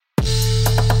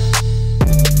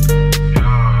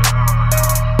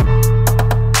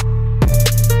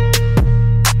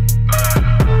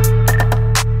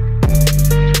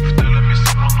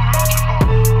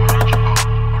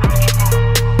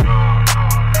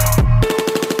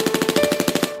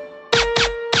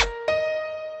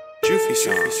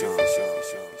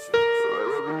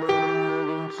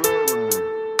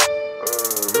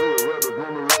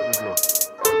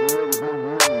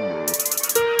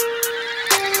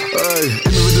ey.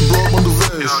 Immer wieder Brock, man, du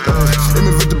weißt, ey.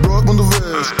 Immer wieder Brock, man, du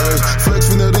weißt, ey.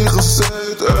 Flex wie ne Riech, als ze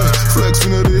zet, ey. Flex wie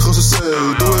ne Riech, als ze zet.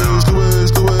 Du weißt, du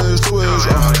weißt, du weißt, du weißt,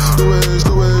 du weißt,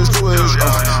 du weißt, du weißt,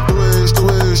 du weißt, du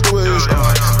weißt, du weißt,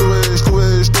 du weißt, du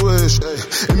weißt, du weißt, ey.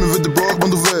 Immer wieder Brock,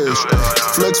 man, du weißt, ey.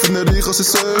 Flex wie ne Riech, als ze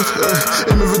zet,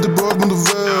 ey. Immer wieder Brock, man, du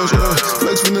weißt, ey.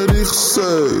 Flex wie ne Riech, als ze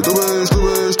zet. Du weißt, du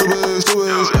weißt, du weißt, du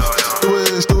weißt, du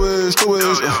weißt, du weißt, du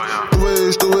weißt, du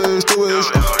weißt, du weißt, du weißt, du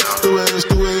weißt, du weißt,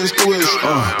 du weißt,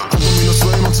 Komt om minus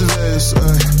 2, want ze wees,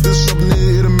 ey. Dus ik stap neer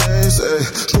in de mees, ey.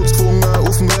 Stoot gevangen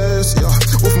auf dem Gleis, ja.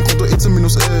 Auf dem Konto iets en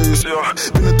minus 1, ja.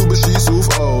 Binnen toe beschieß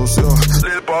auf aus, ja.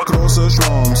 Lilpa, große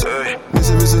Schwanz, ey.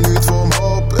 Mensen wissen niet vom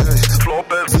Hop, ey.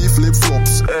 Floppen, wie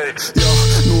Flipflops, ey. Ja,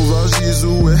 nur was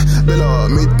Jesu, ey. Bella,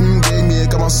 mitten gegen mir,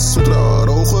 Kamasutra.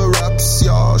 Rauche Raps,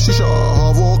 ja.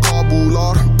 Shisha,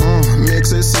 Vokabular.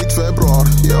 Mix ist seit Februar,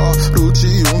 ja.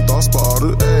 Rutschi und das Bar,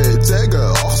 ey.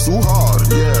 Zegge, ach so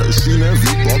hart, yeah. Schiene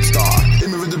wie Popstar.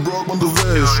 Immer wieder Brock, man, du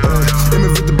weißt, ey.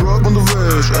 Immer wieder Brock, man, du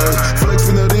weißt, ey. Flex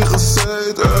wie ne Riech, als ze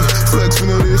zet, ey. Flex wie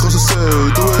ne Riech, als ze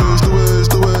zet. Du weißt, du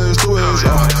weißt, du weißt, du weißt,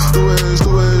 du weißt,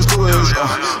 du weißt, du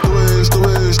weißt, du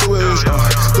weißt, du weißt, du weißt,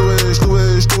 du weißt, du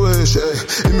weißt, du weißt,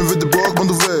 ey. Immer wieder Brock, man,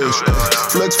 du weißt, ey.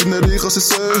 Flex wie ne Riech, als ze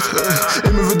zet, ey.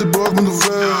 Immer wieder Brock, man, du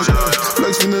weißt, ey.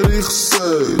 Flex wie ne Riech, als ze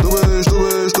zet. Du weißt, du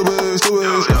weißt, du weißt, du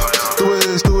weißt, du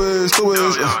weißt, du weißt, du weißt, du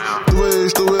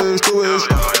weißt, du weißt, du weißt, du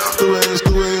weißt, du weißt,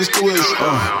 du weißt,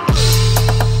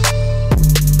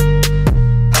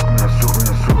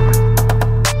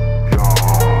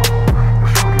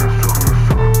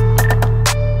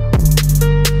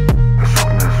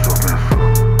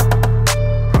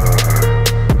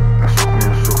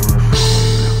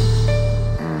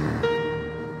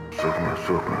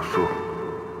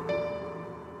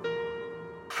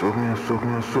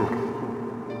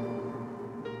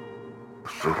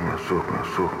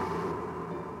 Zoek me.